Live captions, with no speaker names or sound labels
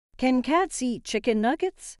Can cats eat chicken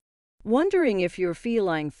nuggets? Wondering if your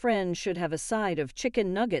feline friend should have a side of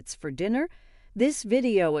chicken nuggets for dinner? This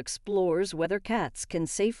video explores whether cats can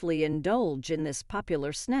safely indulge in this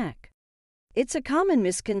popular snack. It's a common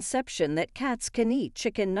misconception that cats can eat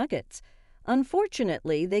chicken nuggets.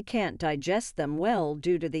 Unfortunately, they can't digest them well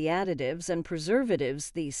due to the additives and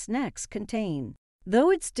preservatives these snacks contain.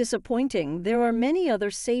 Though it's disappointing, there are many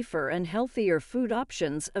other safer and healthier food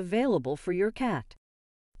options available for your cat.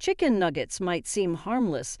 Chicken nuggets might seem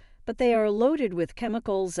harmless, but they are loaded with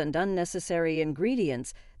chemicals and unnecessary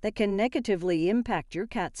ingredients that can negatively impact your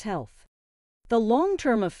cat's health. The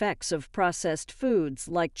long-term effects of processed foods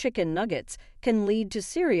like chicken nuggets can lead to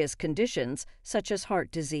serious conditions such as heart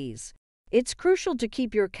disease. It's crucial to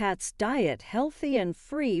keep your cat's diet healthy and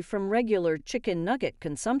free from regular chicken nugget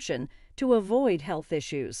consumption to avoid health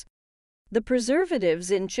issues. The preservatives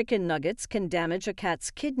in chicken nuggets can damage a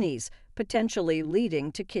cat's kidneys, potentially leading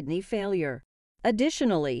to kidney failure.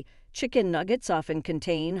 Additionally, chicken nuggets often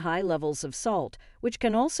contain high levels of salt, which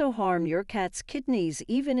can also harm your cat's kidneys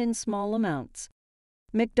even in small amounts.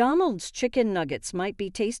 McDonald's chicken nuggets might be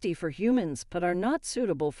tasty for humans but are not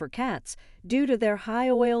suitable for cats due to their high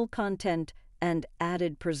oil content and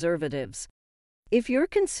added preservatives. If you're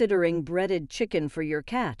considering breaded chicken for your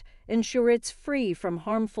cat, ensure it's free from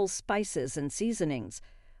harmful spices and seasonings.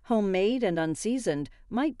 Homemade and unseasoned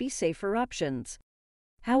might be safer options.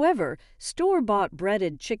 However, store-bought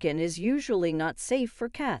breaded chicken is usually not safe for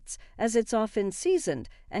cats as it's often seasoned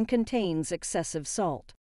and contains excessive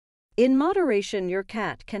salt. In moderation, your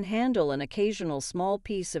cat can handle an occasional small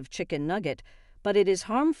piece of chicken nugget, but it is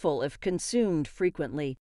harmful if consumed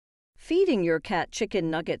frequently. Feeding your cat chicken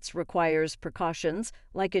nuggets requires precautions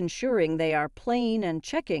like ensuring they are plain and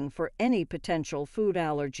checking for any potential food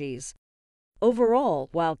allergies. Overall,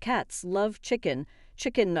 while cats love chicken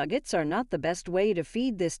nuggets are not the best way to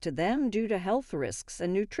feed this to them due to health risks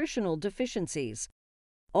and nutritional deficiencies.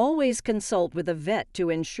 Always consult with a vet to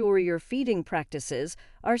ensure your feeding practices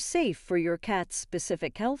are safe for your cat's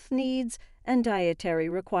specific health needs and dietary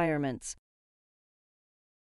requirements.